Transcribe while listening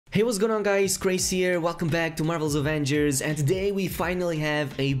Hey, what's going on guys, Khraze here, welcome back to Marvel's Avengers, and today we finally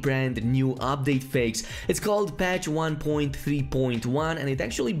have a brand new update fix. It's called patch 1.3.1 and it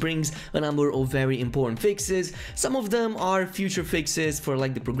actually brings a number of very important fixes. Some of them are future fixes for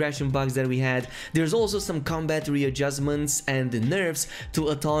like the progression bugs that we had. There's also some combat readjustments and nerfs to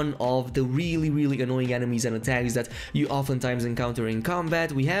a ton of the really annoying enemies and attacks that you oftentimes encounter in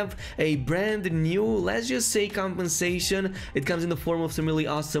combat. We have a brand new, let's just say, compensation. It comes in the form of some really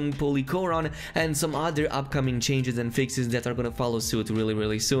awesome polycoron and some other upcoming changes and fixes that are gonna follow suit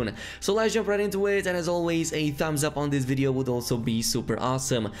really soon. So let's jump right into it, and as always, a thumbs up on this video would also be super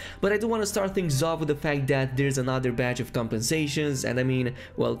awesome. But I do want to start things off with the fact that there's another batch of compensations, and I mean,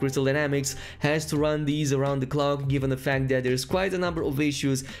 well, Crystal Dynamics has to run these around the clock given the fact that there's quite a number of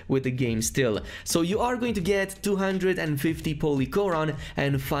issues with the game still. So you are going to get 250 polycoron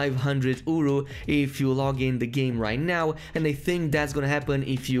and 500 uru if you log in the game right now, and I think that's gonna happen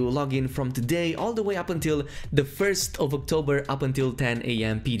if you log in from today all the way up until the 1st of October up until 10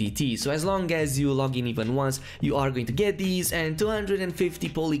 AM PDT. So as long as you log in even once, you are going to get these, and 250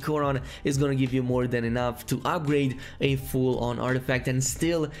 polycoron is going to give you more than enough to upgrade a full-on artifact and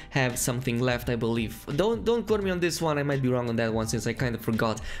still have something left, I believe. Don't quote me on this one, I might be wrong on that one since I kind of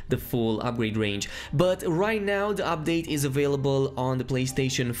forgot the full upgrade range. But right now the update is available on the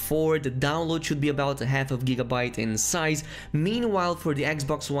PlayStation 4. The download should be about a half of gigabyte in size. Meanwhile, for the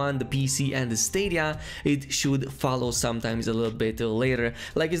Xbox One, the PC and the Stadia, it should follow sometimes a little bit later.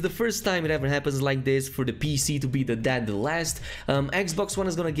 Like, it's the first time it ever happens like this for the PC to be the dead last. Xbox One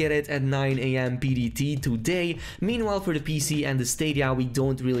is gonna get it at 9 AM PDT today. Meanwhile, for the PC and the Stadia, we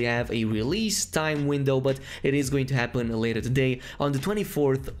don't really have a release time window, but it is going to happen later today on the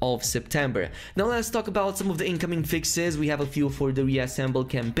 24th of September. Now let's talk about some of the incoming fixes. We have a few for the Reassemble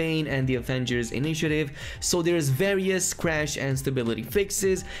campaign and the Avengers initiative. So there's various crash and stability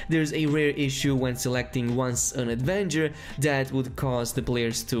fixes. There's a rare issue when selecting once an Avenger that would cause the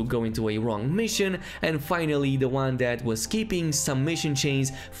players to go into a wrong mission, and finally the one that was keeping some mission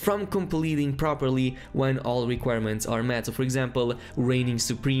chains from completing properly when all requirements are met. So for example, reigning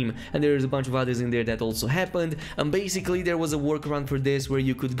supreme, and there's a bunch of others in there that also happened. And basically there was a workaround for this where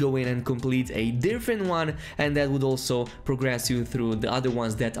you could go in and complete a different one, and that would also progress you through the other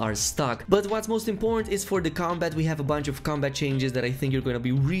ones that are stuck. But what's most important is for the combat. We have a bunch of combat changes that I think you're going to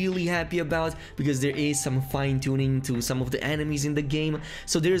be really happy about, because there is some fine-tuning to some of the enemies in the game.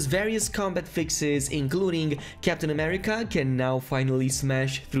 So there's various combat fixes, including Captain America can now finally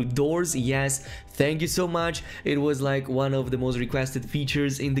smash through doors. Yes, thank you so much. It was like one of the most requested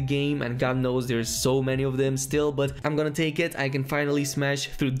features in the game, and God knows there's so many of them still, but I'm gonna take it. I can finally smash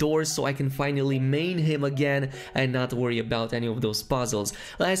through doors, so I can finally main him again and not worry about any of those puzzles.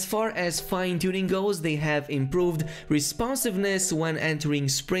 As far as fine-tuning goes, they have improved responsiveness when entering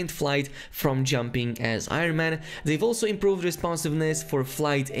sprint flight from jumping as Iron Man. They've also improved responsiveness for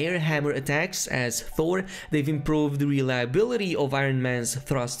flight air hammer attacks as Thor. They've improved the reliability of Iron Man's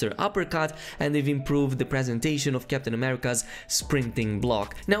thruster uppercut, and they've improved the presentation of Captain America's sprinting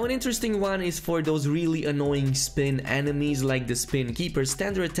block. Now, an interesting one is for those really annoying spin enemies like the Spin Keeper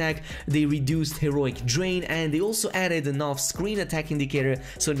standard attack. They reduced heroic drain, and they also added an off-screen attack indicator,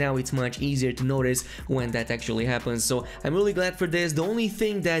 so now it's much easier to notice when that actually happens. So I'm really glad for this. The only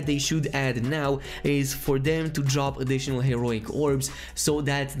thing that they should add now is for them to drop additional heroic orbs so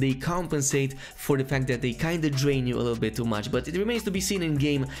that they compensate for the fact that they kinda drain you a little bit too much, but it remains to be seen in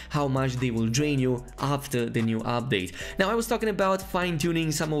game how much they will drain you after the new update. Now, I was talking about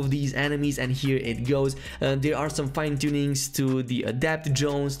fine-tuning some of these enemies, and here it goes. There are some fine-tunings to the Adept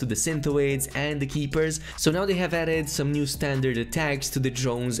drones, to the Synthoids and the Keepers. So now they have added some new standard attacks to the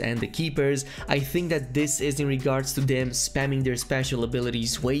drones and the Keepers. I think that this is in regards to them spamming their special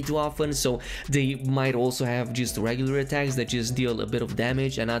abilities way too often, so they might also have just regular attacks that just deal a bit of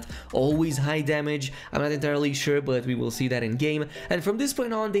damage and not always high damage. I'm not entirely sure, but we will see that in game. And from this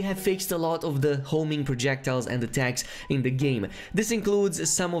point on, they have fixed a lot of the homing projectiles and attacks in the game. This includes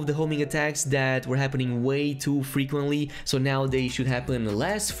some of the homing attacks that were happening way too frequently, so now they should happen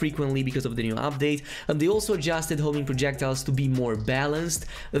less frequently because of the new update. And they also adjusted homing projectiles to be more balanced,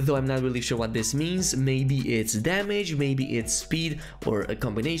 though I'm not really sure what this means. Maybe it's damage, maybe it's speed, or a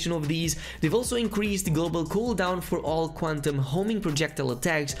combination of these. They've also increased the global cooldown for all quantum homing projectile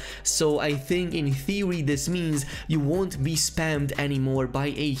attacks, so I think in theory this means you won't be spammed anymore by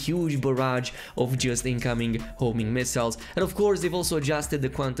a huge barrage much of just incoming homing missiles. And of course, they've also adjusted the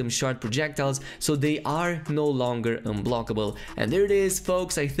quantum shard projectiles, so they are no longer unblockable. And there it is,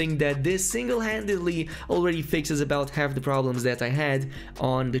 folks. I think that this single-handedly already fixes about half the problems that I had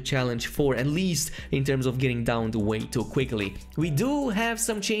on the challenge 4, at least in terms of getting down the way too quickly. We do have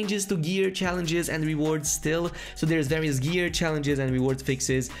some changes to gear challenges and rewards still, so there's various gear challenges and reward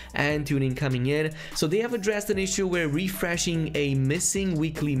fixes and tuning coming in. So they have addressed an issue where refreshing a missing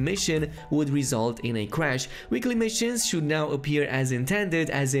weekly mission would result in a crash. Weekly missions should now appear as intended,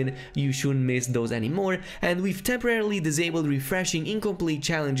 as in you shouldn't miss those anymore, and we've temporarily disabled refreshing incomplete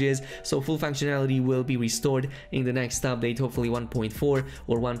challenges, so full functionality will be restored in the next update, hopefully 1.4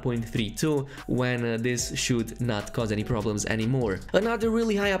 or 1.32, when this should not cause any problems anymore. Another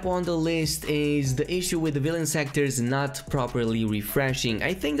really high up on the list is the issue with the villain sectors not properly refreshing.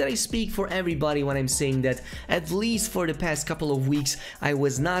 I think that I speak for everybody when I'm saying that at least for the past couple of weeks I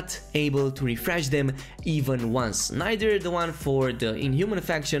was not able to refresh them even once. Neither the one for the Inhuman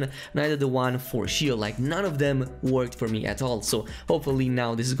faction, neither the one for Shield. Like, none of them worked for me at all, so hopefully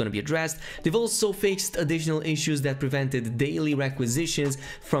now this is going to be addressed. They've also fixed additional issues that prevented daily requisitions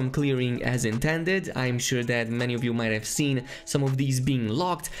from clearing as intended. I'm sure that many of you might have seen some of these being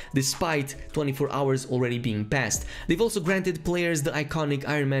locked despite 24 hours already being passed. They've also granted players the iconic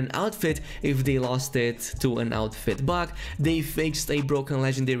Iron Man outfit if they lost it to an outfit bug. They fixed a broken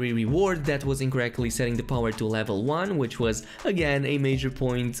legendary reward that was incorrectly setting the power to level 1, which was again a major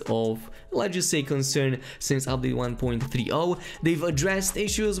point of, let's just say, concern since update 1.30. They've addressed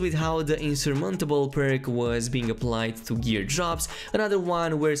issues with how the insurmountable perk was being applied to gear drops, another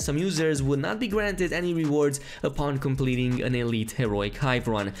one where some users would not be granted any rewards upon completing an elite heroic hive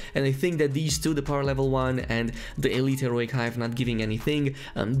run. And I think that these two, the power level 1 and the elite heroic hive not giving anything,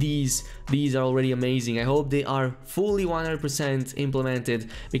 these are already amazing. I hope they are fully 100% implemented,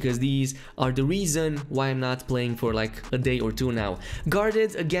 because these are the reason why I'm not playing for like a day or two now.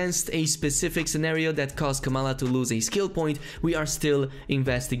 Guarded against a specific scenario that caused Kamala to lose a skill point, we are still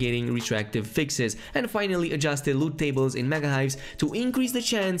investigating retroactive fixes. And finally, adjusted loot tables in mega hives to increase the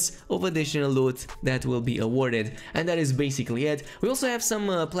chance of additional loot that will be awarded. And that is basically it. We also have some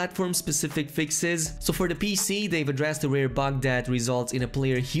platform specific fixes. So for the PC, they've addressed a rare bug that results in a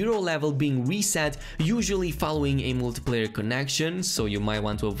player hero level being reset, usually following a multiplayer connection, so you might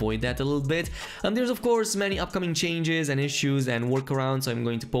want to avoid that a little bit. There's of course many upcoming changes and issues and workarounds, so I'm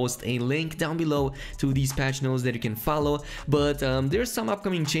going to post a link down below to these patch notes that you can follow. But there's some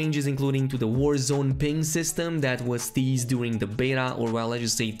upcoming changes, including to the Warzone ping system that was teased during the beta, or well, let's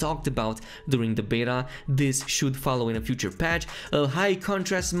just say talked about during the beta. This should follow in a future patch. A high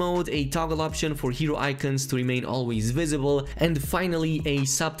contrast mode, a toggle option for hero icons to remain always visible, and finally a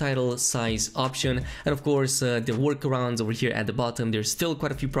subtitle size option. And of course the workarounds over here at the bottom. There's still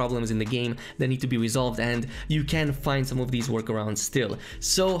quite a few problems in the game that need to be resolved, and you can find some of these workarounds still.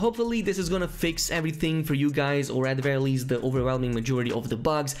 So hopefully this is gonna fix everything for you guys, or at the very least the overwhelming majority of the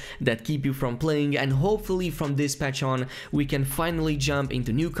bugs that keep you from playing. And hopefully from this patch on we can finally jump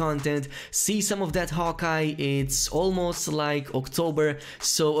into new content, see some of that Hawkeye. It's almost like October,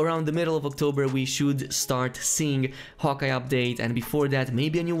 so around the middle of October we should start seeing Hawkeye update, and before that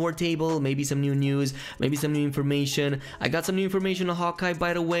maybe a new war table, maybe some new news, maybe some new information. I got some new information on Hawkeye,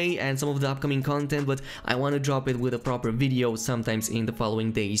 by the way, and some of the upcoming content, but I want to drop it with a proper video sometimes in the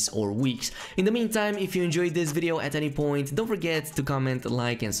following days or weeks. In the meantime, if you enjoyed this video at any point, don't forget to comment,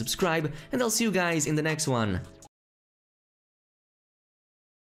 like and subscribe, and I'll see you guys in the next one.